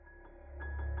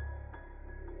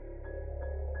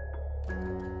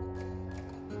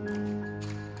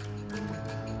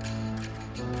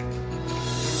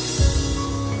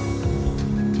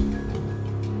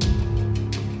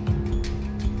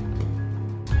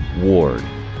Ward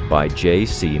by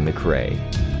J.C. McCrae.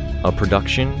 A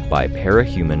production by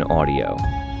Parahuman Audio.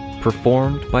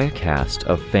 Performed by a cast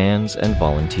of fans and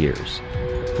volunteers.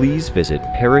 Please visit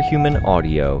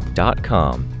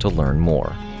parahumanaudio.com to learn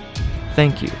more.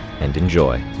 Thank you and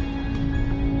enjoy.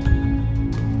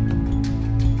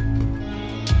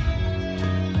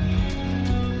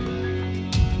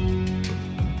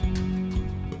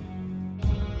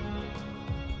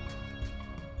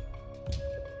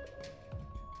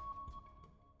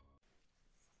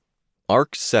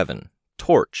 Arc 7,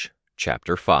 Torch,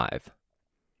 Chapter 5.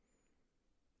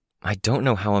 I don't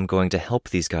know how I'm going to help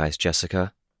these guys,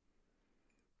 Jessica.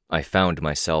 I found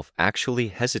myself actually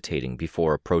hesitating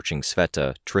before approaching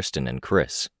Sveta, Tristan, and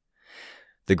Chris.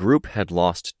 The group had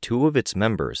lost 2 of its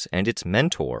members and its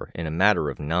mentor in a matter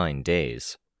of 9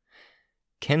 days.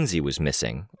 Kenzie was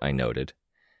missing, I noted.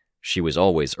 She was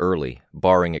always early,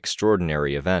 barring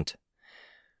extraordinary event.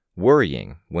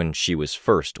 Worrying when she was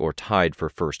first or tied for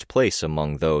first place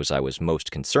among those I was most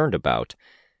concerned about,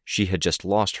 she had just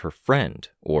lost her friend,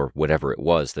 or whatever it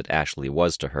was that Ashley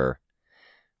was to her.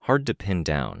 Hard to pin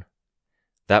down.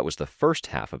 That was the first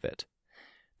half of it.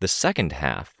 The second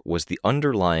half was the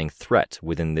underlying threat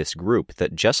within this group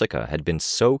that Jessica had been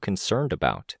so concerned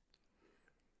about.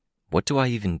 What do I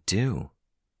even do?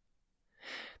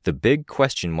 The big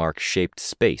question mark-shaped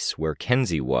space where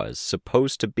Kenzie was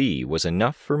supposed to be was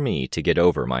enough for me to get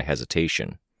over my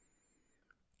hesitation.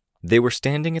 They were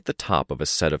standing at the top of a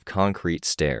set of concrete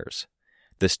stairs.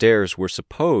 The stairs were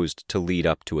supposed to lead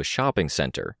up to a shopping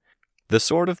center, the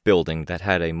sort of building that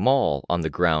had a mall on the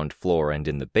ground floor and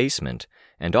in the basement,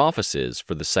 and offices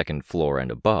for the second floor and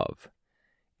above.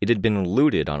 It had been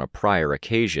looted on a prior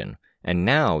occasion, and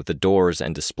now the doors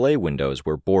and display windows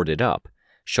were boarded up,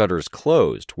 shutters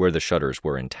closed where the shutters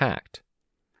were intact.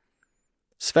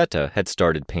 Sveta had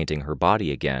started painting her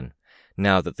body again,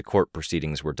 now that the court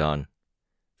proceedings were done.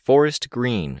 Forest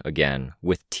green again,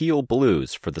 with teal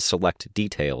blues for the select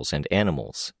details and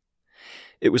animals.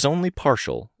 It was only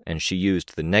partial, and she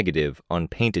used the negative,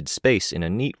 unpainted space in a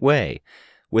neat way,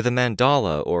 with a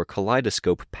mandala or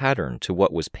kaleidoscope pattern to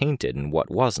what was painted and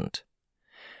what wasn't.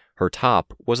 Her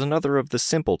top was another of the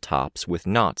simple tops with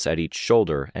knots at each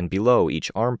shoulder and below each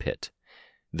armpit.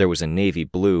 There was a navy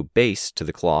blue base to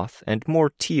the cloth and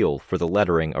more teal for the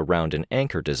lettering around an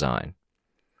anchor design.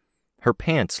 Her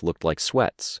pants looked like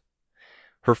sweats.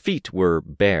 Her feet were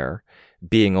bare,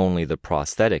 being only the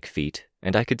prosthetic feet,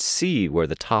 and I could see where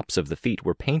the tops of the feet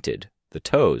were painted, the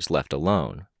toes left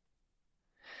alone.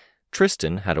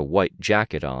 Tristan had a white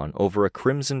jacket on over a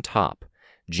crimson top,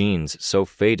 jeans so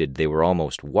faded they were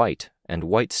almost white, and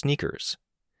white sneakers.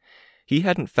 He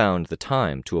hadn't found the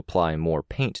time to apply more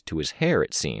paint to his hair,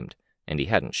 it seemed, and he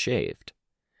hadn't shaved.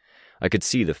 I could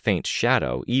see the faint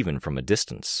shadow even from a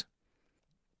distance.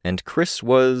 And Chris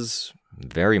was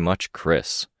very much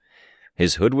Chris.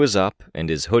 His hood was up, and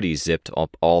his hoodie zipped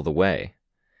up all the way.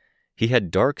 He had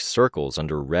dark circles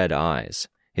under red eyes.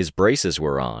 His braces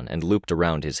were on and looped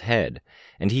around his head,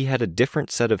 and he had a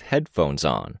different set of headphones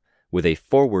on, with a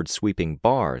forward-sweeping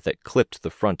bar that clipped the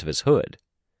front of his hood.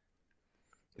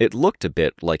 It looked a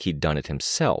bit like he'd done it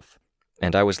himself,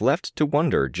 and I was left to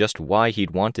wonder just why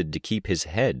he'd wanted to keep his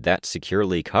head that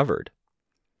securely covered.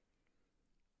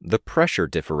 The pressure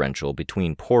differential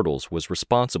between portals was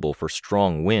responsible for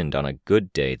strong wind on a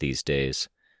good day these days.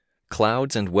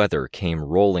 Clouds and weather came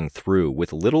rolling through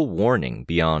with little warning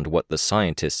beyond what the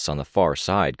scientists on the far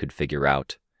side could figure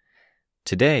out.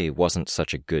 Today wasn't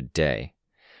such a good day.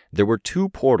 There were 2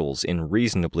 portals in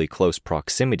reasonably close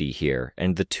proximity here,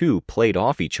 and the 2 played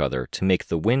off each other to make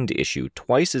the wind issue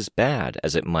twice as bad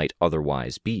as it might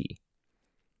otherwise be.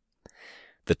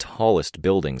 The tallest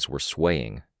buildings were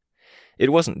swaying.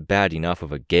 It wasn't bad enough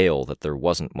of a gale that there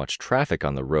wasn't much traffic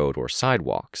on the road or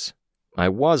sidewalks. I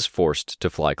was forced to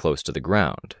fly close to the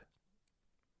ground.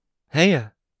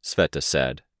 "Heya," Sveta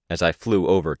said, as I flew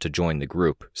over to join the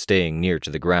group, staying near to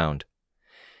the ground.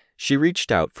 She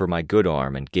reached out for my good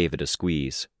arm and gave it a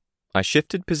squeeze. I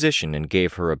shifted position and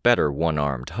gave her a better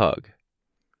one-armed hug.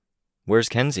 "Where's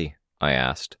Kenzie?" I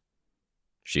asked.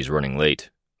 "She's running late,"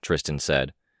 Tristan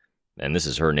said, "and this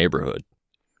is her neighborhood."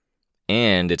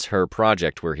 "And it's her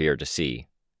project we're here to see,"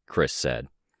 Chris said.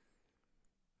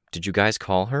 "Did you guys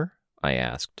call her?" I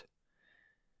asked.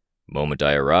 "Moment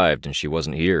I arrived and she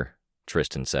wasn't here,"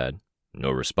 Tristan said.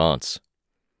 "No response."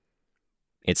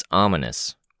 "It's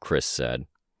ominous," Chris said.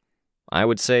 "I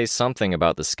would say something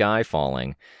about the sky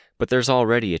falling, but there's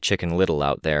already a Chicken Little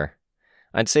out there.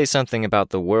 I'd say something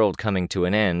about the world coming to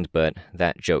an end, but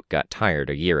that joke got tired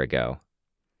a year ago."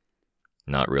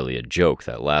 "Not really a joke,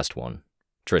 that last one,"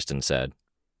 Tristan said.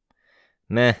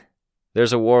 "Meh.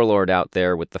 There's a warlord out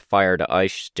there with the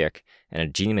fire-to-ice stick and a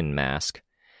demon mask,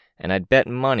 and I'd bet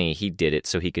money he did it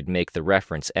so he could make the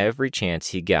reference every chance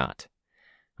he got.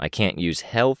 I can't use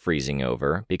hell freezing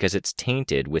over because it's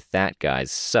tainted with that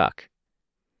guy's suck."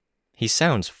 "He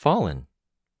sounds fallen,"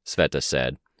 Sveta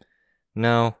said.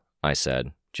 "No," I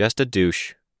said, "just a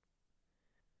douche."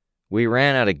 "We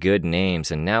ran out of good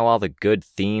names, and now all the good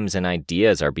themes and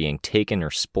ideas are being taken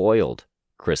or spoiled,"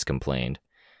 Chris complained.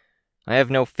 "I have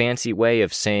no fancy way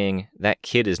of saying that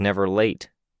kid is never late."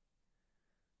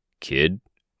 "Kid?"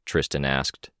 Tristan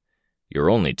asked. "You're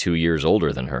only 2 years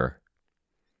older than her."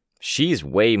 "She's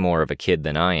way more of a kid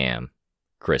than I am,"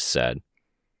 Chris said.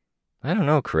 "I don't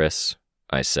know, Chris,"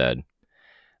 I said.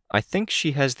 "I think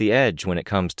she has the edge when it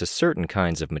comes to certain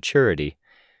kinds of maturity.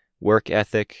 Work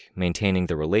ethic, maintaining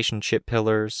the relationship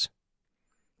pillars."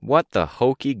 "What the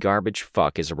hokey garbage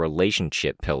fuck is a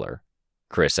relationship pillar?"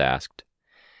 Chris asked.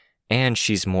 "And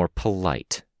she's more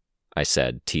polite," I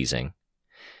said, teasing.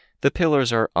 "The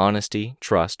pillars are honesty,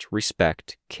 trust,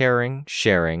 respect, caring,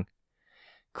 sharing."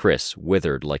 Chris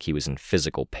withered like he was in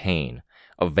physical pain,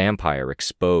 a vampire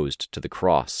exposed to the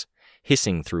cross,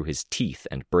 hissing through his teeth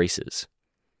and braces.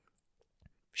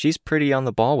 "She's pretty on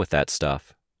the ball with that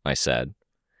stuff," I said.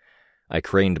 I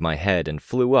craned my head and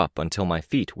flew up until my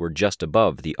feet were just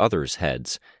above the others'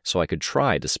 heads so I could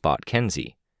try to spot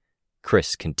Kenzie.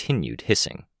 Chris continued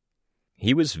hissing.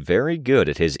 He was very good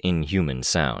at his inhuman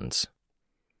sounds.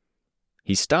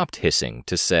 He stopped hissing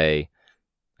to say,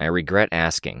 "I regret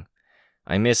asking.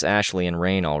 I miss Ashley and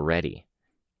Rain already.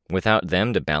 Without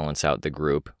them to balance out the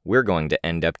group, we're going to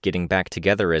end up getting back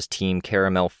together as Team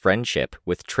Caramel Friendship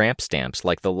with tramp stamps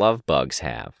like the Love Bugs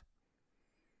have."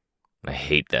 "I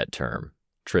hate that term,"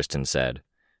 Tristan said.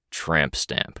 "Tramp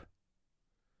stamp."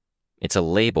 "It's a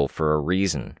label for a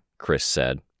reason," Chris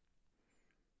said.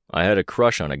 "I had a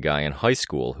crush on a guy in high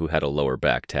school who had a lower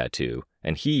back tattoo,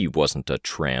 and he wasn't a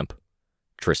tramp,"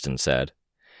 Tristan said.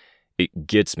 "It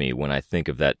gets me when I think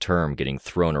of that term getting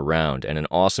thrown around and an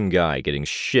awesome guy getting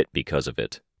shit because of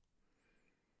it."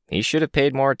 "He should have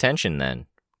paid more attention then,"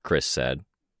 Chris said.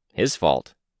 "His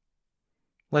fault."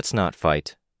 "Let's not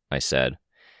fight," I said.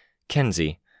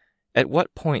 "Kenzie, at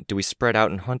what point do we spread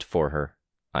out and hunt for her?"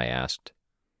 I asked.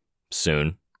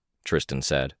 "Soon," Tristan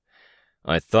said.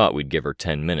 "I thought we'd give her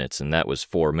 10 minutes, and that was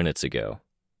 4 minutes ago."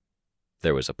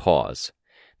 There was a pause.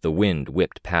 The wind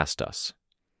whipped past us.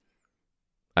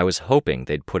 I was hoping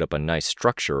they'd put up a nice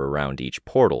structure around each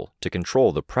portal to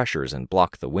control the pressures and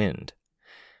block the wind.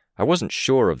 I wasn't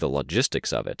sure of the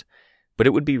logistics of it, but it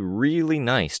would be really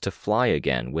nice to fly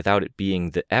again without it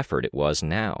being the effort it was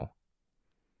now.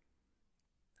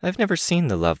 "I've never seen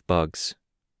the Love Bugs,"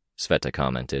 Sveta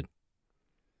commented.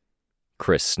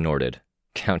 Chris snorted.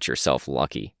 "Count yourself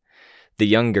lucky. The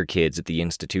younger kids at the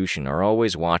institution are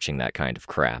always watching that kind of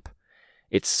crap.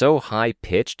 It's so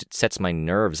high-pitched it sets my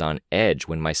nerves on edge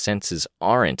when my senses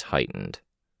aren't heightened."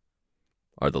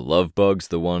 "Are the Love Bugs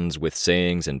the ones with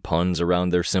sayings and puns around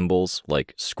their symbols,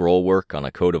 like scroll work on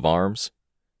a coat of arms?"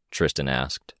 Tristan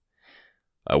asked.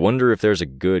 "I wonder if there's a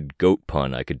good goat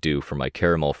pun I could do for my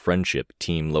Caramel Friendship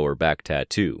team lower back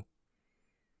tattoo."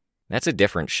 "That's a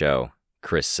different show,"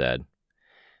 Chris said.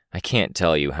 "I can't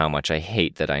tell you how much I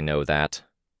hate that I know that."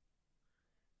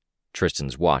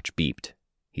 Tristan's watch beeped.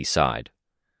 He sighed.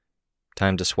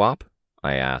 "Time to swap?"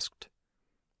 I asked.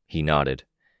 He nodded.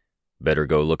 "Better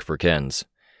go look for Ken's.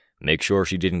 Make sure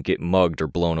she didn't get mugged or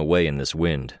blown away in this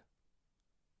wind."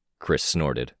 Chris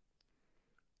snorted.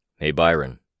 "Hey,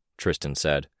 Byron," Tristan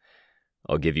said.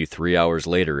 "I'll give you 3 hours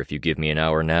later if you give me an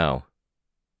hour now."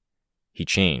 He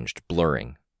changed,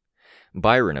 blurring.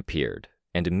 Byron appeared,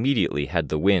 and immediately had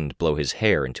the wind blow his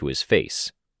hair into his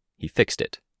face. He fixed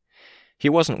it. He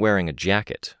wasn't wearing a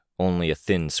jacket, only a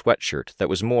thin sweatshirt that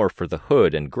was more for the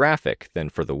hood and graphic than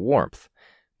for the warmth,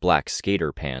 black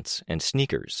skater pants, and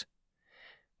sneakers.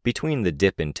 Between the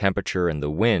dip in temperature and the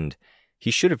wind, he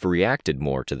should have reacted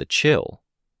more to the chill.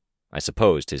 I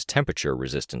supposed his temperature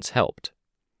resistance helped.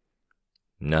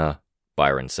 "Nah,"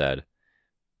 Byron said.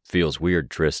 "Feels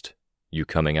weird, Trist. You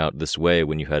coming out this way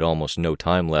when you had almost no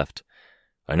time left.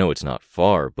 I know it's not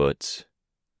far, but..."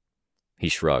 He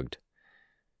shrugged.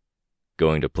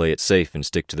 "Going to play it safe and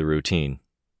stick to the routine."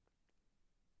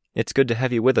 "It's good to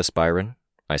have you with us, Byron,"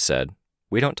 I said.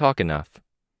 "We don't talk enough."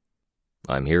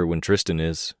 "I'm here when Tristan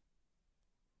is."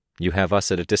 "You have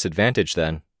us at a disadvantage,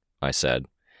 then," I said.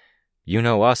 "You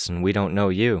know us and we don't know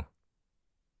you."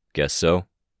 "Guess so."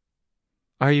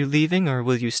 "Are you leaving or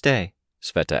will you stay?"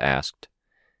 Sveta asked.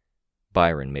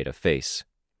 Byron made a face.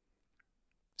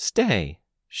 "Stay,"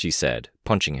 she said,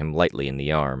 punching him lightly in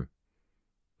the arm.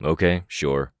 "Okay,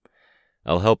 sure.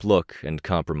 I'll help look and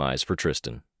compromise for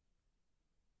Tristan."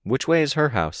 "Which way is her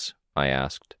house?" I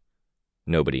asked.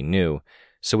 Nobody knew,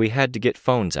 so we had to get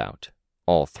phones out.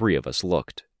 All three of us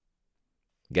looked.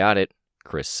 "Got it,"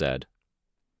 Chris said.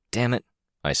 "Damn it,"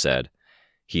 I said.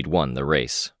 He'd won the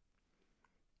race.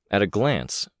 At a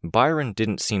glance, Byron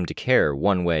didn't seem to care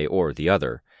one way or the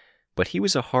other, but he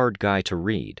was a hard guy to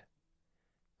read.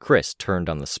 Chris turned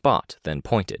on the spot, then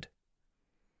pointed.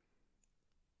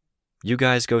 "You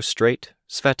guys go straight,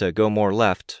 Sveta go more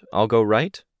left, I'll go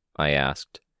right?" I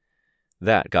asked.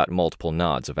 That got multiple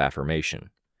nods of affirmation.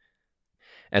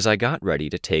 As I got ready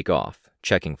to take off,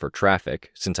 checking for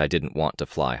traffic since I didn't want to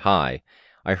fly high,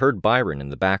 I heard Byron in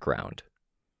the background.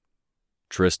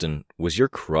 "Tristan, was your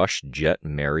crush Jet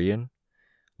Marion?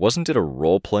 Wasn't it a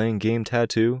role-playing game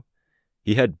tattoo?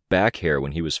 He had back hair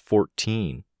when he was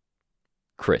 14.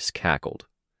 Chris cackled.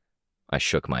 I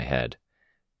shook my head.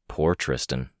 Poor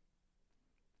Tristan.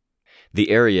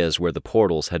 The areas where the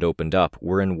portals had opened up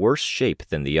were in worse shape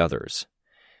than the others.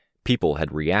 People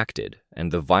had reacted,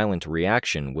 and the violent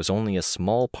reaction was only a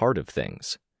small part of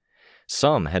things.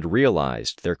 Some had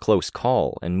realized their close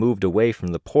call and moved away from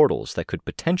the portals that could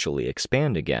potentially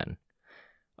expand again.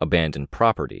 Abandoned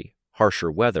property,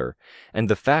 harsher weather, and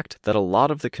the fact that a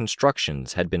lot of the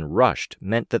constructions had been rushed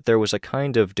meant that there was a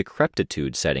kind of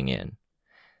decrepitude setting in.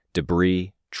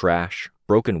 Debris, trash,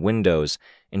 broken windows,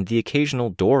 and the occasional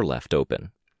door left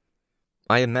open.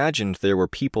 I imagined there were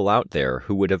people out there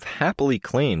who would have happily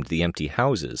claimed the empty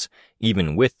houses,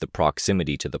 even with the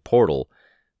proximity to the portal,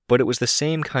 but it was the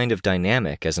same kind of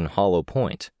dynamic as in Hollow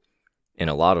Point. In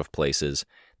a lot of places,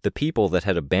 the people that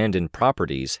had abandoned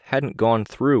properties hadn't gone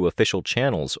through official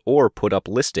channels or put up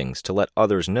listings to let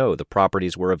others know the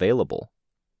properties were available.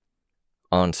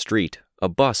 On street, a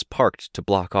bus parked to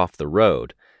block off the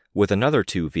road, with another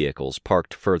 2 vehicles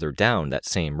parked further down that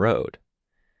same road.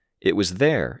 It was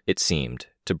there, it seemed,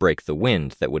 to break the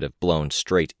wind that would have blown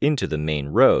straight into the main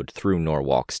road through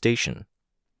Norwalk Station.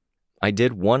 I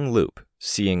did one loop,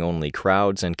 seeing only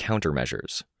crowds and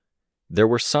countermeasures. There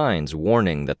were signs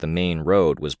warning that the main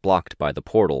road was blocked by the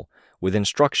portal, with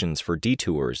instructions for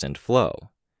detours and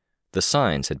flow. The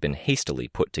signs had been hastily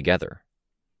put together.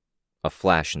 A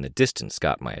flash in the distance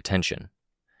got my attention.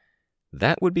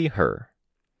 That would be her.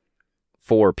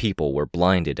 4 people were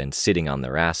blinded and sitting on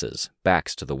their asses,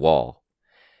 backs to the wall.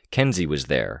 Kenzie was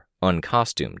there,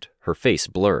 uncostumed, her face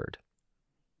blurred.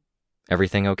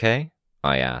 "Everything okay?"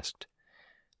 I asked.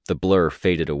 The blur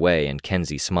faded away and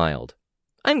Kenzie smiled.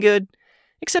 "I'm good,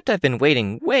 except I've been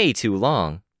waiting way too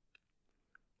long."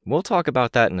 "We'll talk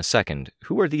about that in a second.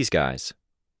 Who are these guys?"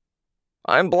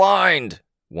 "I'm blind,"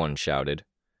 one shouted.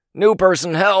 "New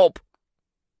person, help!"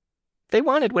 "They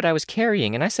wanted what I was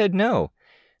carrying, and I said no.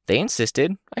 They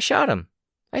insisted. I shot him.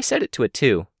 I set it to a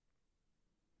 2.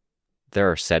 "There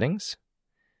are settings?"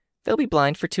 "They'll be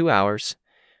blind for 2 hours.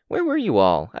 Where were you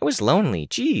all? I was lonely.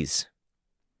 Geez."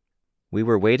 "We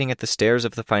were waiting at the stairs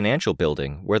of the financial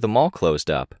building, where the mall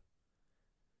closed up."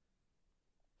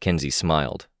 Kenzie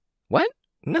smiled. "What?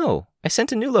 No, I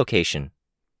sent a new location."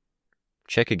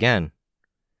 "Check again."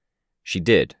 She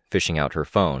did, fishing out her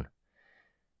phone.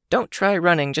 "Don't try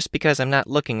running just because I'm not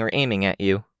looking or aiming at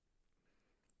you."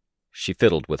 She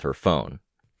fiddled with her phone.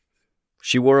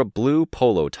 She wore a blue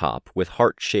polo top with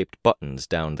heart-shaped buttons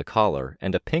down the collar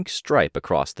and a pink stripe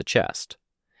across the chest.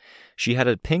 She had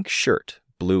a pink shirt,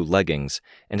 blue leggings,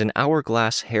 and an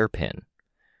hourglass hairpin.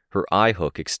 Her eye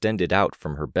hook extended out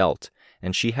from her belt,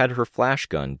 and she had her flash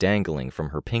gun dangling from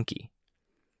her pinky.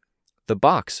 The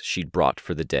box she'd brought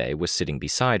for the day was sitting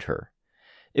beside her.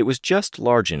 It was just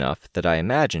large enough that I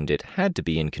imagined it had to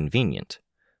be inconvenient.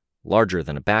 Larger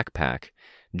than a backpack,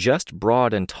 just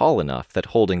broad and tall enough that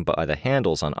holding by the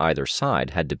handles on either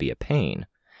side had to be a pain.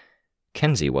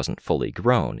 Kenzie wasn't fully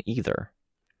grown, either.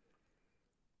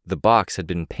 The box had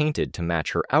been painted to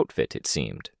match her outfit, it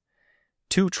seemed.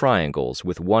 2 triangles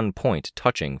with one point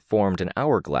touching formed an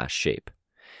hourglass shape,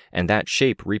 and that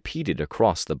shape repeated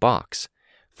across the box,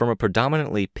 from a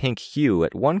predominantly pink hue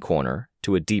at one corner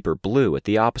to a deeper blue at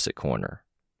the opposite corner.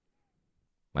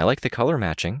 "I like the color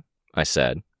matching," I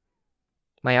said.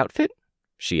 "My outfit?"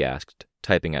 she asked,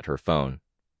 typing at her phone.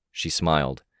 She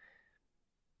smiled.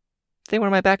 "They were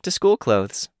my back-to-school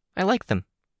clothes. I like them."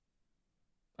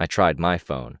 I tried my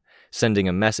phone, sending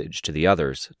a message to the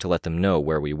others to let them know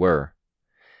where we were.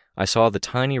 I saw the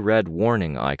tiny red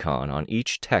warning icon on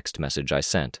each text message I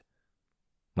sent.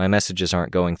 "My messages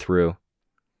aren't going through."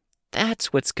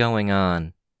 "That's what's going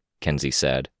on," Kenzie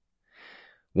said.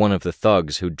 One of the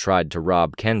thugs who'd tried to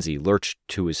rob Kenzie lurched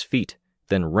to his feet,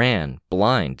 then ran,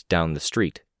 blind, down the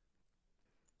street.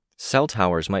 "Cell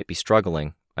towers might be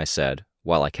struggling," I said,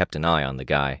 while I kept an eye on the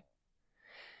guy.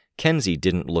 Kenzie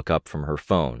didn't look up from her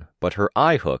phone, but her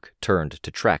eye hook turned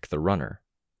to track the runner.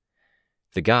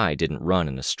 The guy didn't run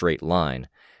in a straight line,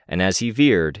 and as he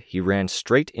veered, he ran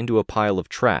straight into a pile of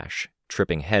trash,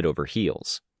 tripping head over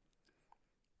heels.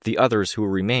 The others who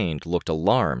remained looked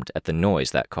alarmed at the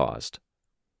noise that caused.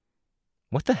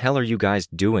 "What the hell are you guys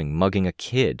doing mugging a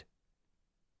kid?"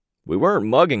 "We weren't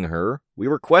mugging her, we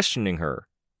were questioning her."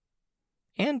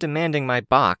 "And demanding my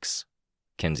box,"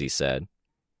 Kenzie said.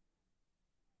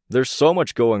 "There's so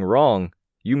much going wrong.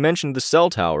 You mentioned the cell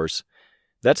towers.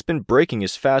 That's been breaking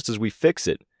as fast as we fix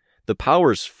it. The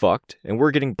power's fucked, and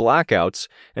we're getting blackouts,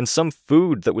 and some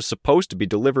food that was supposed to be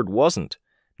delivered wasn't.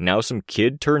 Now some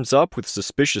kid turns up with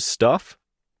suspicious stuff?"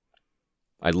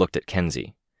 I looked at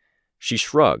Kenzie. She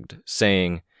shrugged,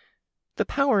 saying, "The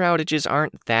power outages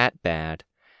aren't that bad.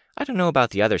 I don't know about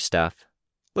the other stuff.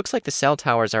 Looks like the cell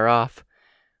towers are off.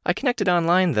 I connected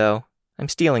online, though. I'm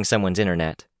stealing someone's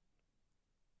internet."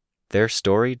 "Their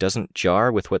story doesn't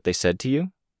jar with what they said to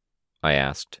you?" I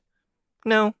asked.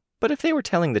 "No, but if they were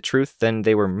telling the truth, then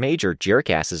they were major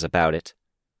jerkasses about it."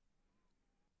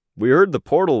 "We heard the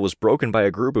portal was broken by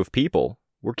a group of people.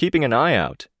 We're keeping an eye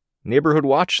out. Neighborhood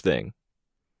watch thing."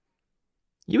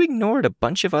 "You ignored a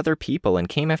bunch of other people and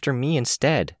came after me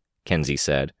instead," Kenzie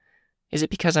said. "Is it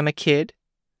because I'm a kid?"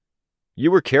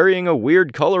 "You were carrying a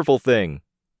weird, colorful thing."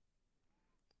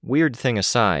 "Weird thing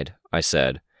aside," I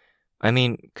said, I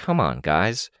mean, come on,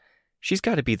 guys. She's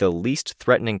got to be the least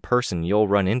threatening person you'll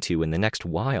run into in the next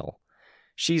while.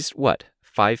 She's,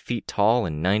 5 feet tall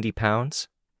and 90 pounds?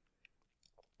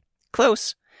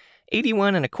 "Close.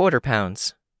 81¼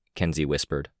 pounds, Kenzie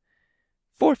whispered.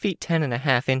 4 feet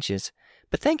 10½ inches,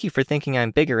 but thank you for thinking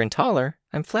I'm bigger and taller.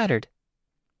 I'm flattered."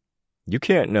 "You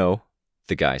can't know,"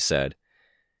 the guy said.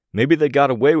 "Maybe they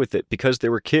got away with it because they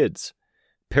were kids.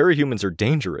 Parahumans are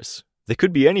dangerous. They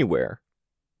could be anywhere."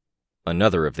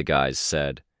 Another of the guys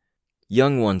said,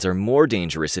 "Young ones are more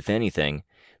dangerous, if anything.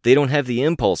 They don't have the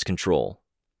impulse control."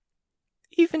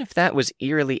 "Even if that was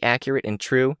eerily accurate and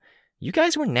true, you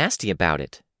guys were nasty about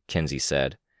it," Kenzie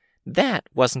said. "That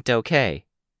wasn't okay."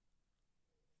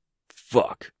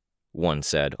 "Fuck," one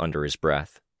said under his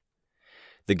breath.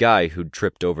 The guy who'd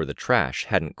tripped over the trash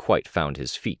hadn't quite found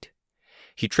his feet.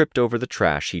 He tripped over the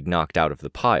trash he'd knocked out of the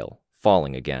pile,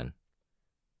 falling again.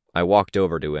 I walked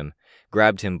over to him,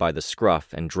 grabbed him by the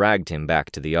scruff, and dragged him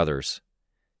back to the others.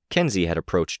 Kenzie had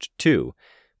approached too,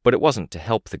 but it wasn't to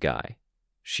help the guy.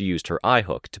 She used her eye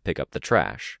hook to pick up the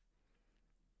trash.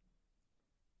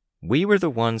 "We were the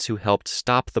ones who helped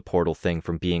stop the portal thing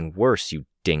from being worse, you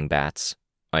dingbats,"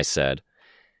 I said.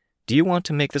 "Do you want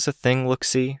to make this a thing,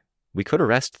 look-see? We could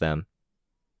arrest them."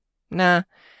 "Nah,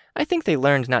 I think they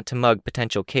learned not to mug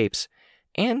potential capes,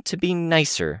 and to be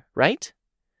nicer, right?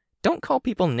 Don't call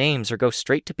people names or go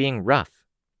straight to being rough."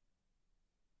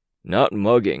 "Not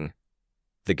mugging,"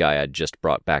 the guy I'd just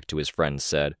brought back to his friends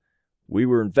said. "We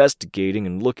were investigating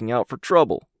and looking out for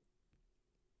trouble."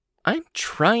 "I'm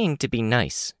trying to be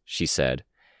nice," she said.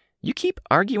 "You keep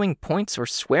arguing points or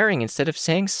swearing instead of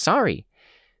saying sorry.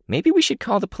 Maybe we should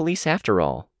call the police after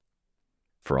all."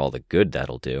 "For all the good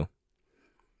that'll do."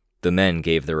 The men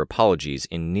gave their apologies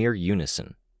in near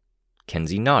unison.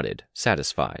 Kenzie nodded,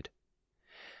 satisfied.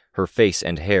 Her face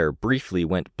and hair briefly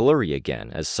went blurry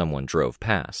again as someone drove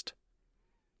past.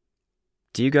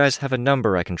 "Do you guys have a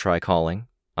number I can try calling?"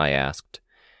 I asked.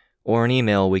 "Or an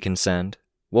email we can send?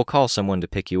 We'll call someone to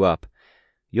pick you up.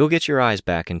 You'll get your eyes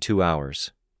back in 2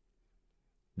 hours."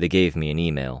 They gave me an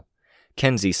email.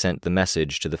 Kenzie sent the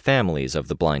message to the families of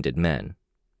the blinded men.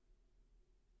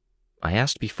 "I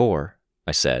asked before,"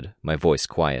 I said, my voice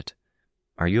quiet.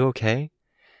 "Are you okay?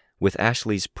 With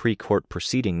Ashley's pre-court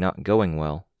proceeding not going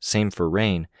well, same for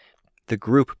Rain, the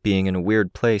group being in a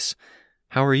weird place,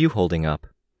 how are you holding up?"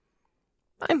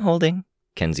 "I'm holding,"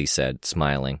 Kenzie said,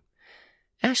 smiling.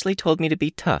 "Ashley told me to be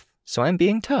tough, so I'm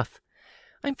being tough.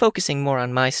 I'm focusing more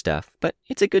on my stuff, but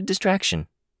it's a good distraction."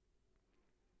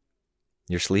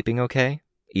 "You're sleeping okay?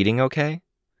 Eating okay?"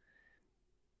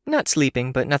 "Not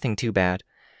sleeping, but nothing too bad.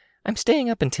 I'm staying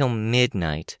up until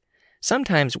midnight,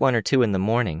 sometimes 1 or 2 in the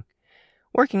morning,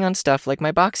 working on stuff like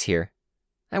my box here.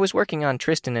 I was working on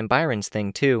Tristan and Byron's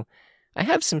thing, too. I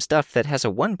have some stuff that has a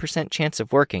 1% chance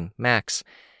of working, max,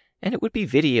 and it would be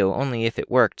video only if it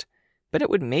worked, but it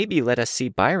would maybe let us see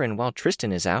Byron while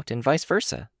Tristan is out and vice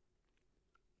versa."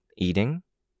 "Eating?"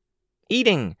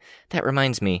 "Eating! That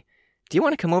reminds me. Do you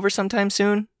want to come over sometime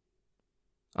soon?"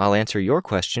 "I'll answer your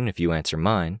question if you answer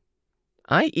mine."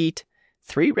 "I eat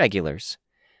 3 regulars.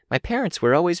 My parents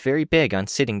were always very big on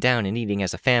sitting down and eating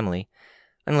as a family.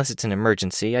 Unless it's an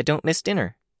emergency, I don't miss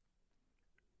dinner."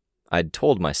 I'd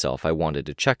told myself I wanted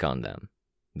to check on them.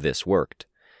 This worked.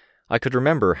 I could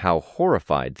remember how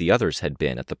horrified the others had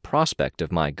been at the prospect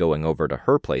of my going over to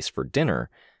her place for dinner,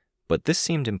 but this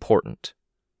seemed important.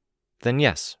 Then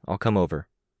yes, I'll come over.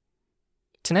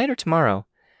 Tonight or tomorrow?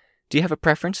 Do you have a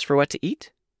preference for what to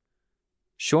eat?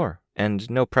 Sure, and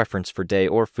no preference for day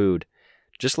or food.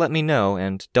 Just let me know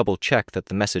and double-check that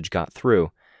the message got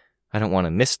through. I don't want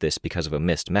to miss this because of a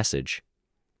missed message.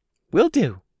 Will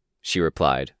do, she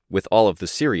replied, with all of the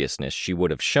seriousness she would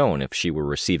have shown if she were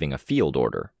receiving a field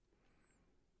order.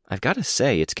 I've got to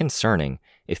say, it's concerning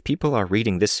if people are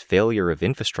reading this failure of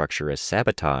infrastructure as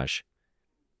sabotage.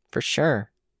 For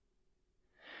sure.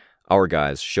 Our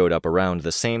guys showed up around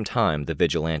the same time the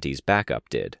Vigilantes' backup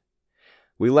did.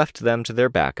 We left them to their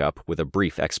backup with a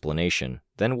brief explanation,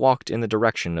 then walked in the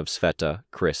direction of Sveta,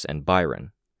 Chris, and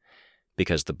Byron.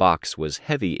 Because the box was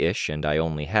heavy-ish and I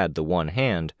only had the one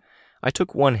hand, I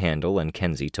took one handle and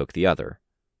Kenzie took the other.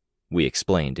 We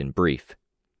explained in brief.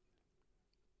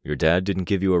 Your dad didn't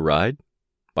give you a ride?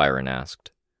 Byron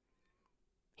asked.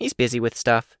 He's busy with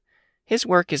stuff. His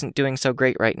work isn't doing so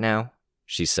great right now,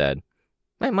 she said.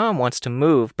 My mom wants to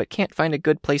move but can't find a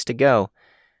good place to go.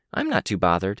 I'm not too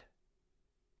bothered.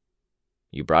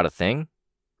 You brought a thing?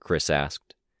 Chris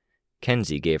asked.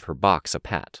 Kenzie gave her box a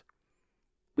pat.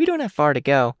 We don't have far to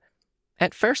go.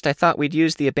 At first I thought we'd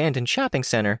use the abandoned shopping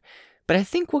center, but I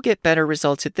think we'll get better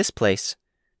results at this place.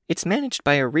 It's managed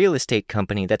by a real estate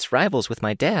company that's rivals with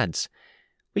my dad's.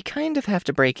 We kind of have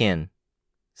to break in.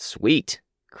 Sweet,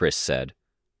 Chris said.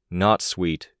 Not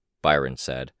sweet, Byron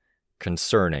said.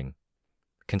 Concerning.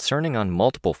 Concerning on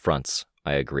multiple fronts,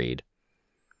 I agreed.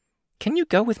 Can you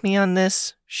go with me on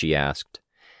this? She asked.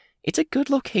 It's a good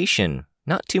location,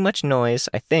 not too much noise,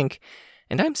 I think,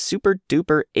 and I'm super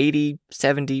duper 80,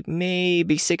 70,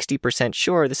 maybe 60%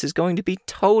 sure this is going to be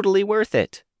totally worth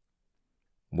it.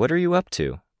 What are you up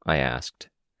to? I asked.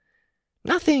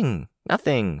 Nothing.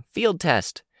 Field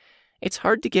test. It's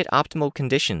hard to get optimal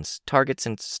conditions, targets,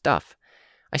 and stuff.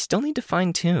 I still need to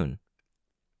fine-tune.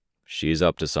 She's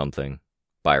up to something,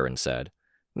 Byron said.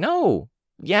 No.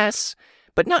 Yes,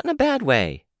 but not in a bad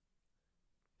way.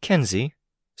 Kenzie,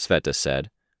 Sveta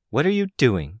said, what are you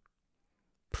doing?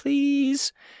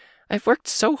 Please. I've worked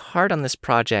so hard on this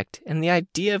project, and the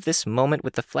idea of this moment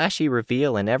with the flashy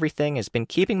reveal and everything has been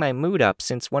keeping my mood up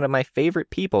since one of my favorite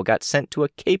people got sent to a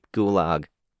Cape Gulag.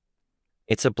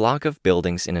 It's a block of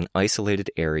buildings in an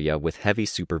isolated area with heavy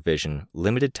supervision,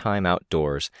 limited time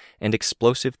outdoors, and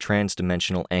explosive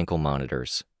trans-dimensional ankle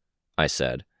monitors, I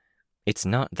said. It's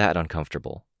not that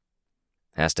uncomfortable.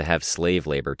 Has to have slave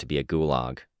labor to be a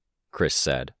gulag, Chris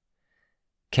said.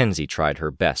 Kenzie tried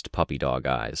her best puppy dog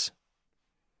eyes.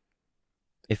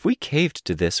 If we caved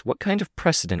to this, what kind of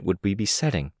precedent would we be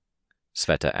setting?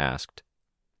 Sveta asked.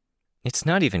 It's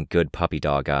not even good puppy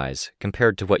dog eyes,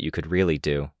 compared to what you could really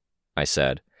do, I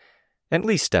said. At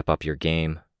least step up your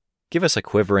game. Give us a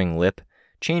quivering lip,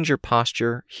 change your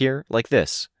posture, here, like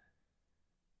this.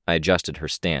 I adjusted her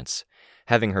stance,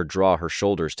 having her draw her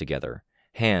shoulders together,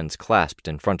 hands clasped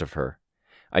in front of her.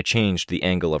 I changed the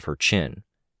angle of her chin.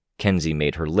 Kenzie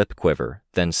made her lip quiver,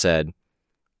 then said,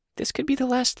 This could be the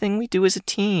last thing we do as a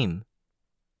team.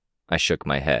 I shook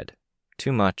my head.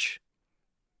 Too much.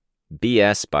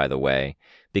 BS, by the way,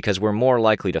 because we're more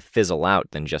likely to fizzle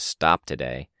out than just stop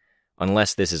today.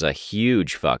 Unless this is a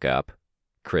huge fuck-up,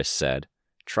 Chris said.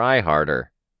 Try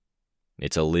harder.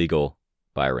 It's illegal,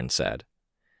 Byron said.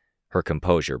 Her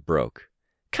composure broke.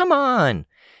 Come on!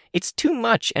 It's too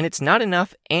much, and it's not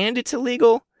enough, and it's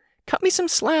illegal. Cut me some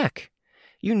slack.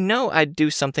 You know I'd do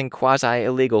something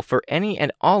quasi-illegal for any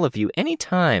and all of you any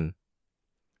time.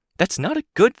 That's not a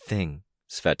good thing,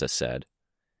 Sveta said.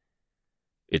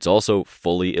 It's also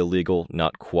fully illegal,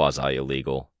 not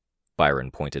quasi-illegal, Byron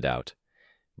pointed out.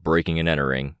 Breaking and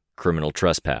entering, criminal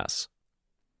trespass.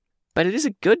 But it is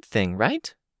a good thing,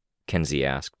 right? Kenzie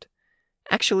asked.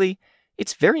 Actually,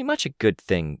 it's very much a good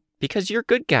thing, because you're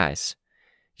good guys.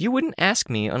 You wouldn't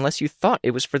ask me unless you thought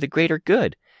it was for the greater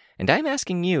good, and I'm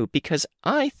asking you because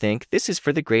I think this is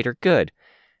for the greater good.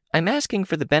 I'm asking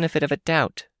for the benefit of a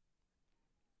doubt.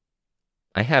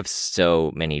 I have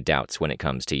so many doubts when it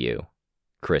comes to you,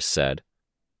 Chris said.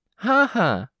 Ha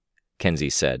ha, Kenzie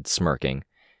said, smirking.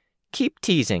 Keep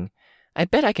teasing. I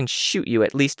bet I can shoot you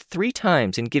at least 3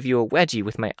 times and give you a wedgie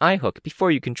with my eye hook before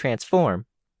you can transform.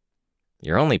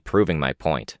 You're only proving my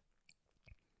point.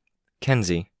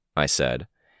 Kenzie, I said,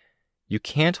 you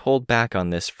can't hold back on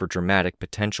this for dramatic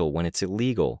potential when it's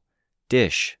illegal.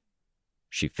 Dish.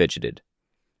 She fidgeted.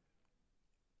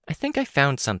 I think I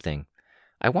found something.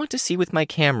 I want to see with my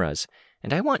cameras,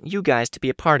 and I want you guys to be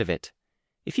a part of it.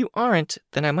 If you aren't,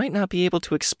 then I might not be able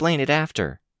to explain it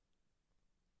after.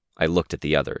 I looked at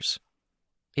the others.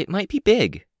 It might be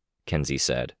big, Kenzie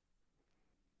said.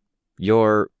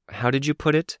 You're, how did you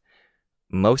put it?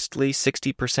 Mostly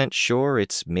 60% sure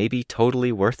it's maybe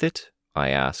totally worth it? I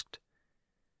asked.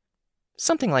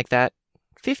 Something like that.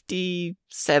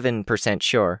 57%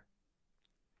 sure.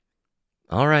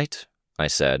 All right, I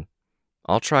said.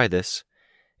 I'll try this.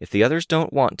 If the others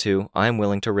don't want to, I'm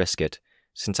willing to risk it,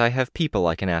 since I have people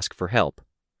I can ask for help.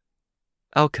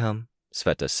 I'll come,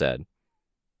 Sveta said.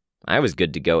 I was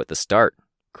good to go at the start,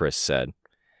 Chris said.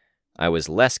 I was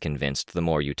less convinced the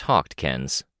more you talked,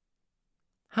 Kens.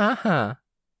 Ha ha.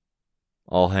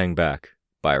 I'll hang back,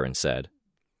 Byron said.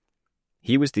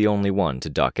 He was the only one to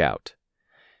duck out.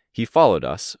 He followed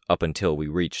us up until we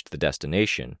reached the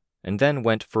destination, and then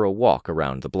went for a walk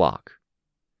around the block.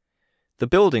 The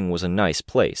building was a nice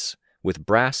place, with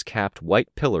brass-capped white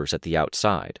pillars at the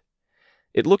outside.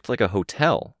 It looked like a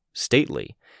hotel,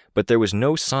 stately, but there was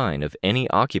no sign of any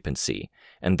occupancy,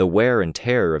 and the wear and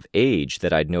tear of age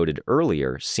that I'd noted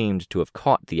earlier seemed to have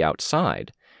caught the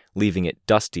outside, leaving it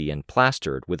dusty and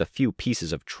plastered with a few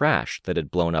pieces of trash that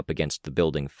had blown up against the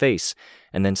building face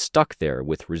and then stuck there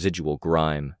with residual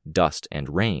grime, dust,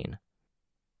 and rain.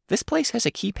 This place has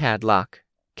a keypad lock,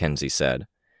 Kenzie said.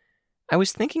 I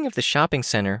was thinking of the shopping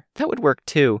center. That would work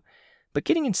too, but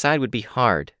getting inside would be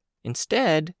hard.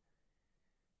 Instead...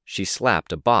 She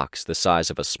slapped a box the size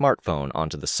of a smartphone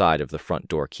onto the side of the front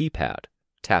door keypad,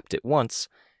 tapped it once,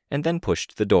 and then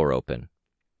pushed the door open.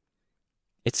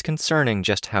 It's concerning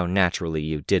just how naturally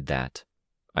you did that,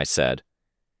 I said.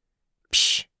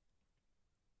 Psh!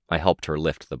 I helped her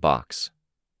lift the box.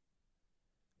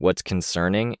 What's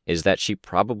concerning is that she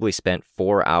probably spent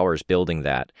 4 hours building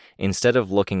that instead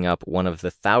of looking up one of the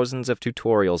thousands of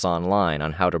tutorials online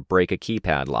on how to break a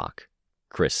keypad lock,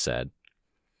 Chris said.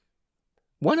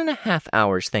 1.5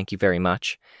 hours, thank you very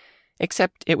much.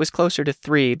 Except it was closer to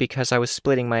 3 because I was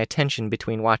splitting my attention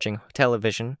between watching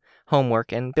television,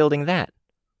 homework, and building that.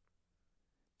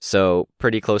 So,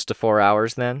 pretty close to 4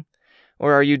 hours then?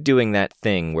 Or are you doing that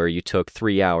thing where you took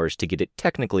 3 hours to get it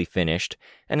technically finished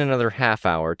and another half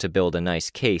hour to build a nice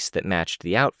case that matched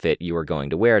the outfit you were going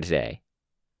to wear today?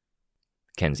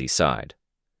 Kenzie sighed.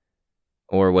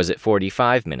 Or was it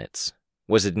 45 minutes?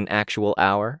 Was it an actual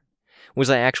hour? Was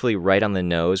I actually right on the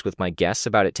nose with my guess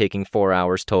about it taking 4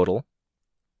 hours total?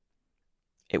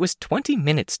 It was 20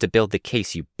 minutes to build the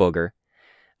case, you booger.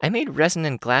 I made resin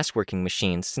and glassworking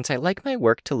machines since I like my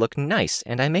work to look nice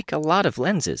and I make a lot of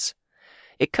lenses.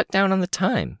 It cut down on the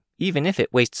time, even if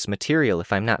it wastes material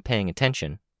if I'm not paying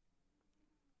attention.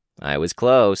 I was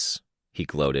close, he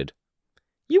gloated.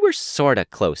 You were sorta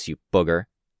close, you booger.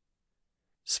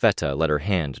 Sveta let her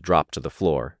hand drop to the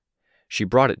floor. She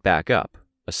brought it back up,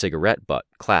 a cigarette butt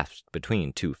clasped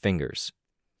between 2 fingers.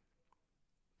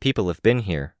 People have been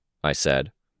here, I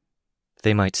said.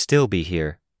 They might still be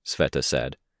here, Sveta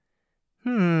said.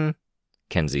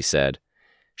 Kenzie said.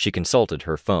 She consulted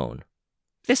her phone.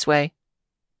 This way.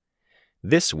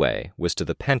 This way was to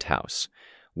the penthouse,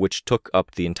 which took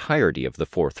up the entirety of the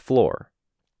 4th floor.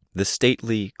 The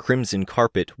stately, crimson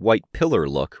carpet, white pillar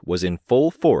look was in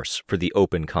full force for the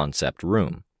open concept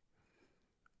room.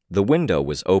 The window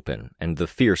was open, and the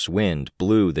fierce wind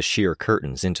blew the sheer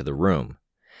curtains into the room.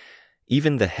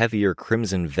 Even the heavier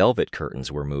crimson velvet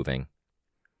curtains were moving.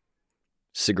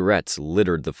 Cigarettes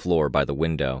littered the floor by the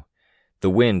window. The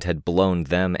wind had blown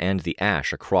them and the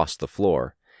ash across the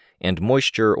floor, and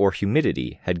moisture or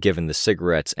humidity had given the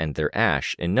cigarettes and their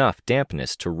ash enough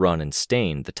dampness to run and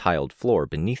stain the tiled floor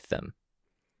beneath them.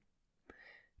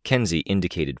 Kenzie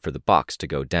indicated for the box to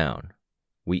go down.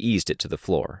 We eased it to the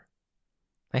floor.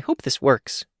 I hope this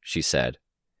works, she said.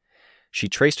 She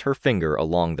traced her finger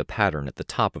along the pattern at the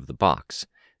top of the box,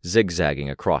 zigzagging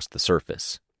across the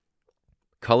surface.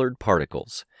 Colored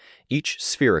particles, each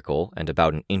spherical and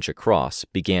about an inch across,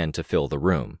 began to fill the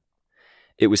room.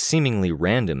 It was seemingly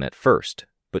random at first,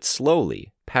 but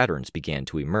slowly patterns began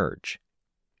to emerge.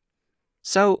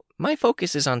 So, my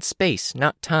focus is on space,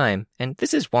 not time, and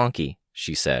this is wonky,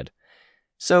 she said.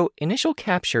 So, initial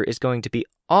capture is going to be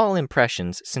all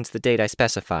impressions since the date I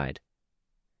specified.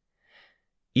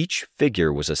 Each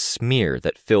figure was a smear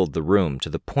that filled the room to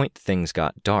the point things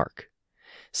got dark.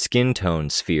 Skin tone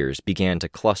spheres began to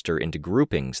cluster into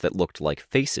groupings that looked like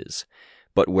faces,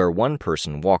 but where one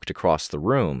person walked across the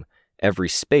room, every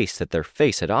space that their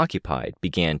face had occupied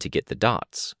began to get the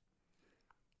dots.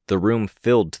 The room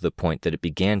filled to the point that it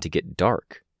began to get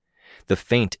dark. The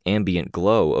faint ambient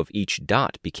glow of each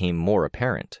dot became more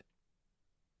apparent.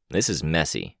 This is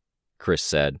messy, Chris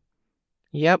said.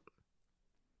 Yep.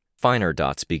 Finer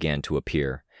dots began to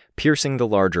appear, piercing the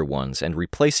larger ones and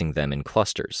replacing them in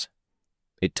clusters.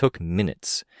 It took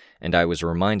minutes, and I was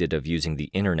reminded of using the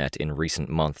internet in recent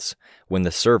months, when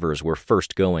the servers were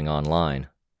first going online.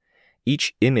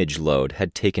 Each image load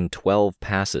had taken 12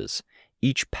 passes,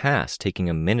 each pass taking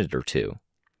a minute or two.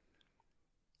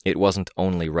 It wasn't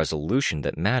only resolution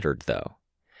that mattered, though.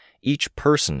 Each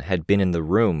person had been in the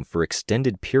room for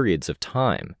extended periods of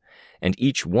time, and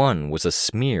each one was a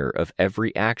smear of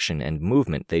every action and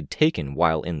movement they'd taken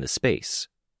while in the space.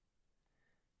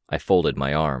 I folded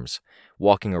my arms,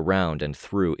 walking around and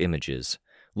through images,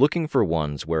 looking for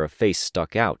ones where a face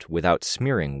stuck out without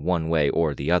smearing one way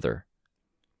or the other.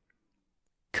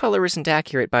 "Color isn't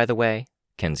accurate, by the way,"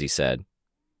 Kenzie said.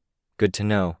 "Good to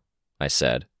know," I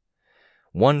said.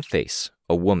 One face,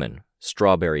 a woman,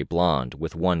 strawberry blonde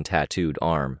with one tattooed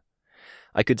arm.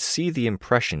 I could see the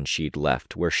impression she'd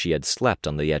left where she had slept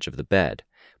on the edge of the bed,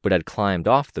 but had climbed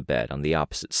off the bed on the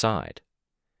opposite side.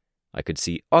 I could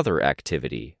see other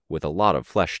activity with a lot of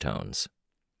flesh tones.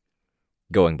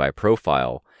 Going by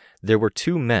profile, there were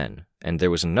 2 men, and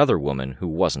there was another woman who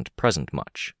wasn't present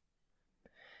much.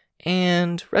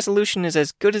 "And resolution is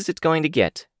as good as it's going to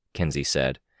get," Kenzie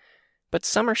said. "But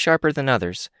some are sharper than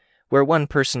others, where one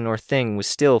person or thing was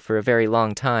still for a very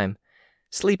long time.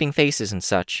 Sleeping faces and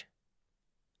such."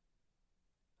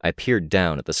 I peered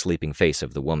down at the sleeping face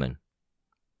of the woman.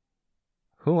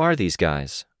 "Who are these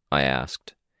guys?" I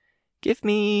asked. "Give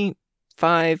me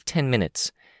 5-10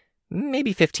 minutes,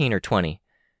 maybe 15 or 20.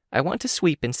 I want to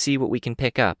sweep and see what we can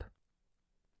pick up."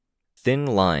 Thin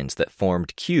lines that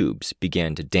formed cubes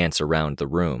began to dance around the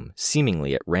room,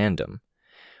 seemingly at random.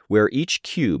 Where each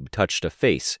cube touched a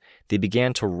face, they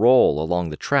began to roll along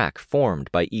the track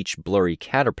formed by each blurry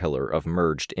caterpillar of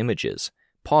merged images,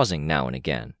 pausing now and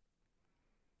again.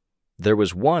 There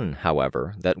was one,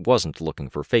 however, that wasn't looking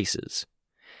for faces.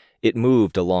 It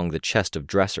moved along the chest of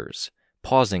dressers,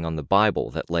 pausing on the Bible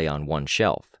that lay on one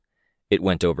shelf. It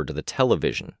went over to the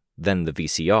television, then the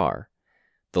VCR.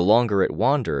 The longer it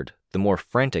wandered, the more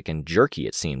frantic and jerky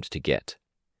it seemed to get.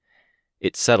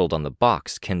 It settled on the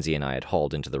box Kenzie and I had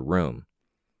hauled into the room.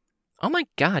 "Oh my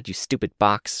God, you stupid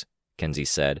box," Kenzie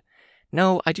said.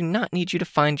 "No, I do not need you to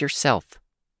find yourself."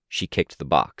 She kicked the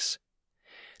box.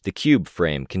 The cube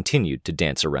frame continued to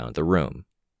dance around the room.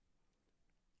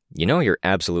 "You know you're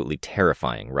absolutely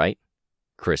terrifying, right?"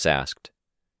 Chris asked.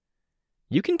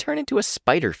 "You can turn into a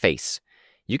spider face.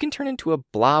 You can turn into a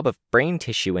blob of brain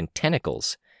tissue and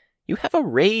tentacles. You have a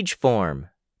rage form,"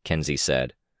 Kenzie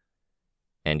said.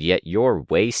 "And yet you're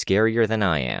way scarier than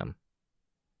I am."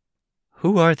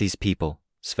 "Who are these people?"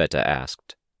 Sveta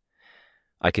asked.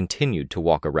 I continued to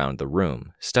walk around the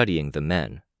room, studying the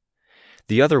men.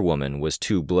 The other woman was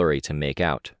too blurry to make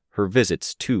out, her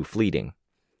visits too fleeting.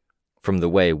 From the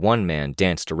way one man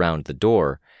danced around the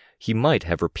door, he might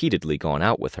have repeatedly gone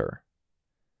out with her.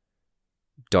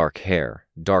 Dark hair,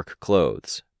 dark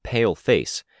clothes, pale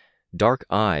face, dark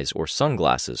eyes or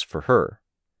sunglasses for her.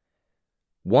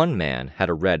 One man had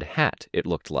a red hat, it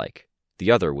looked like. The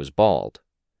other was bald.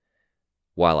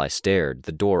 While I stared,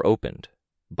 the door opened.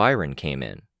 Byron came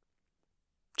in.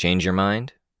 "Change your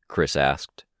mind?" Chris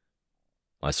asked.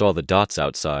 "I saw the dots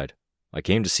outside. I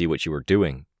came to see what you were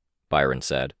doing," Byron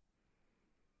said.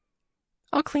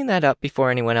 "I'll clean that up before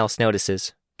anyone else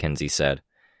notices," Kenzie said.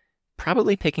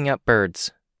 "Probably picking up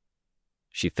birds."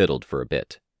 She fiddled for a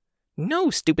bit.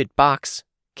 "No, stupid box,"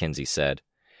 Kenzie said.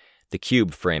 The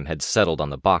cube frame had settled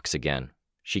on the box again.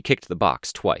 She kicked the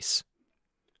box twice.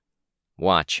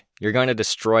 "Watch, you're going to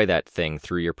destroy that thing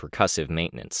through your percussive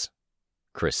maintenance,"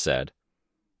 Chris said.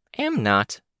 "Am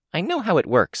not. I know how it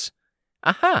works.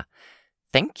 Aha!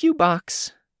 Thank you,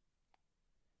 box."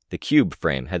 The cube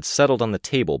frame had settled on the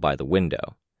table by the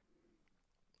window.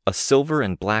 A silver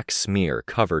and black smear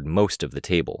covered most of the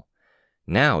table.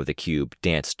 Now the cube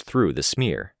danced through the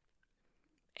smear.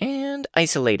 "And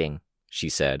isolating," she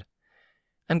said.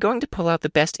 "I'm going to pull out the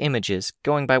best images,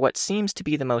 going by what seems to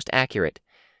be the most accurate,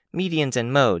 medians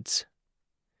and modes."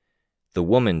 The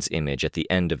woman's image at the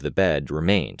end of the bed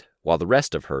remained, while the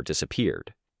rest of her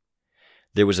disappeared.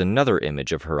 There was another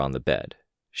image of her on the bed.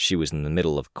 She was in the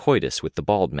middle of coitus with the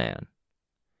bald man.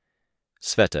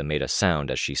 Sveta made a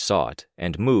sound as she saw it,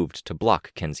 and moved to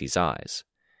block Kenzie's eyes.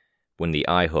 When the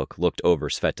eye hook looked over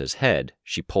Sveta's head,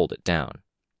 she pulled it down.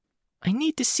 "I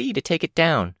need to see to take it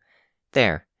down.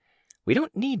 There. We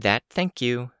don't need that, thank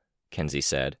you," Kenzie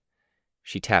said.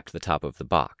 She tapped the top of the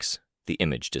box. The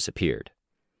image disappeared.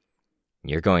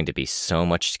 "You're going to be so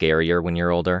much scarier when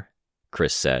you're older,"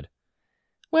 Chris said.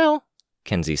 "Well,"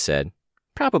 Kenzie said,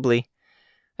 "probably.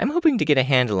 I'm hoping to get a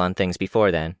handle on things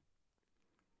before then."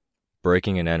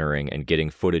 Breaking and entering and getting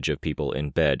footage of people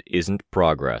in bed isn't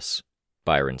progress,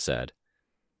 Byron said.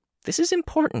 This is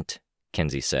important,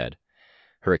 Kenzie said.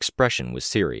 Her expression was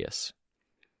serious.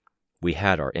 We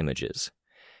had our images.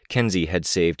 Kenzie had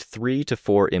saved 3 to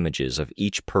 4 images of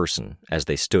each person as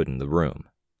they stood in the room.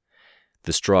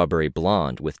 The strawberry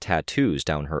blonde with tattoos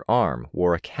down her arm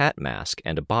wore a cat mask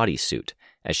and a bodysuit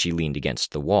as she leaned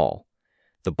against the wall.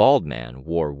 The bald man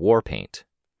wore war paint.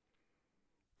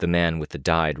 The man with the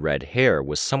dyed red hair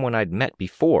was someone I'd met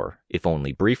before, if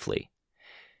only briefly.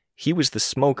 He was the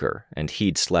smoker, and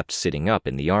he'd slept sitting up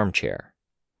in the armchair.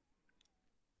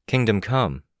 Kingdom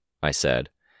Come, I said.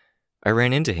 I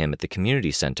ran into him at the community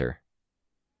center.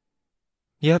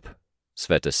 Yep,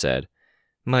 Sveta said.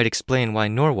 Might explain why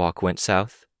Norwalk went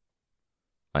south.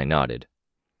 I nodded.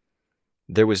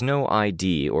 There was no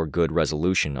ID or good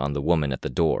resolution on the woman at the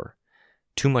door.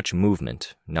 Too much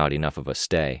movement, not enough of a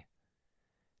stay.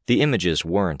 The images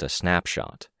weren't a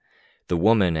snapshot. The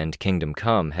woman and Kingdom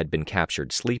Come had been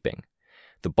captured sleeping.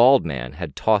 The bald man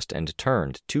had tossed and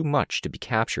turned too much to be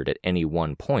captured at any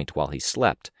one point while he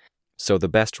slept, so the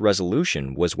best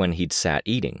resolution was when he'd sat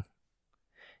eating.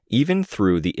 Even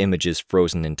through the images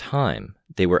frozen in time,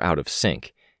 they were out of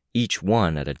sync, each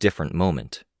one at a different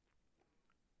moment.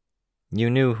 You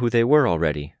knew who they were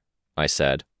already, I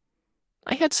said.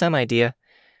 I had some idea.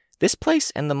 This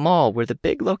place and the mall were the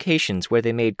big locations where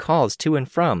they made calls to and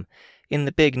from, in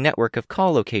the big network of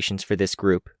call locations for this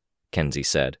group, Kenzie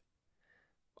said.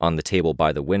 On the table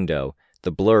by the window,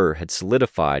 the blur had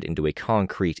solidified into a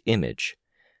concrete image.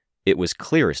 It was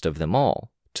clearest of them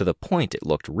all, to the point it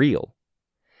looked real.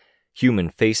 Human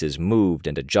faces moved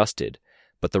and adjusted,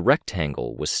 but the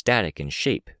rectangle was static in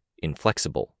shape,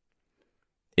 inflexible.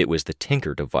 It was the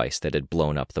Tinker device that had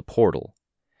blown up the portal.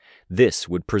 This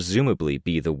would presumably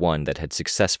be the one that had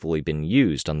successfully been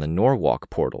used on the Norwalk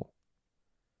portal.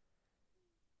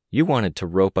 You wanted to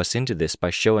rope us into this by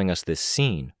showing us this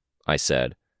scene, I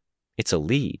said. It's a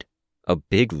lead. A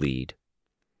big lead.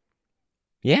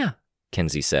 Yeah,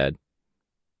 Kenzie said.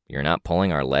 You're not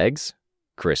pulling our legs?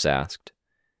 Chris asked.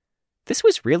 This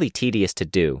was really tedious to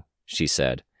do, she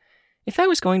said. If I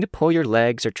was going to pull your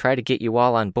legs or try to get you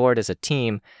all on board as a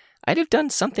team, I'd have done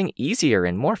something easier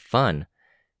and more fun.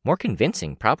 More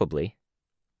convincing, probably.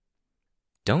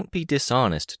 Don't be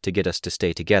dishonest to get us to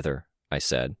stay together, I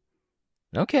said.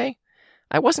 Okay.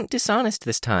 I wasn't dishonest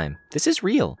this time. This is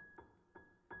real.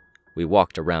 We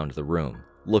walked around the room,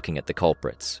 looking at the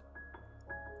culprits.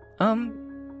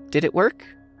 Did it work?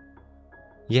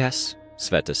 Yes,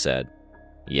 Sveta said.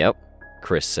 Yep,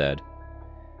 Chris said.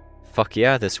 Fuck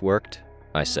yeah, this worked,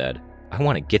 I said. I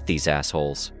want to get these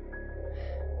assholes.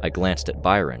 I glanced at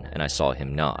Byron and I saw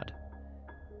him nod.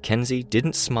 Kenzie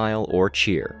didn't smile or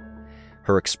cheer.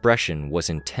 Her expression was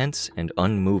intense and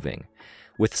unmoving,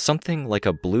 with something like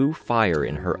a blue fire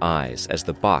in her eyes as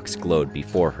the box glowed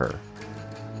before her.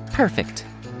 Perfect.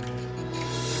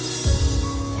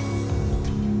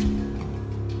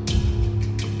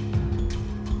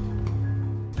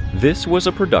 This was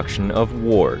a production of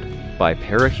Ward by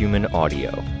Parahuman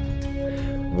Audio.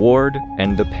 Ward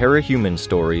and the Parahuman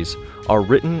stories are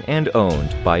written and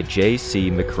owned by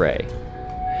J.C. McCrae.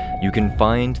 You can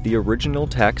find the original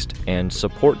text and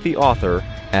support the author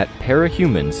at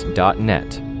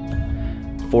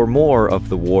parahumans.net. For more of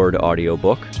the Ward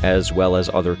audiobook, as well as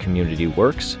other community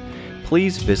works,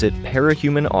 please visit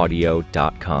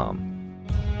parahumanaudio.com.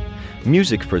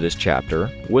 Music for this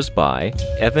chapter was by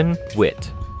Evan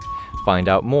Witt. Find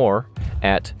out more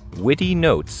at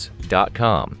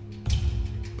wittynotes.com.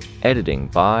 Editing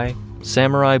by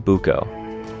Samurai Buko.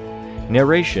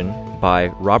 Narration by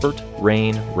Robert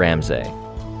Rain Ramsey.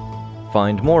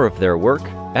 Find more of their work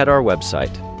at our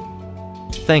website.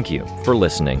 Thank you for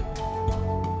listening.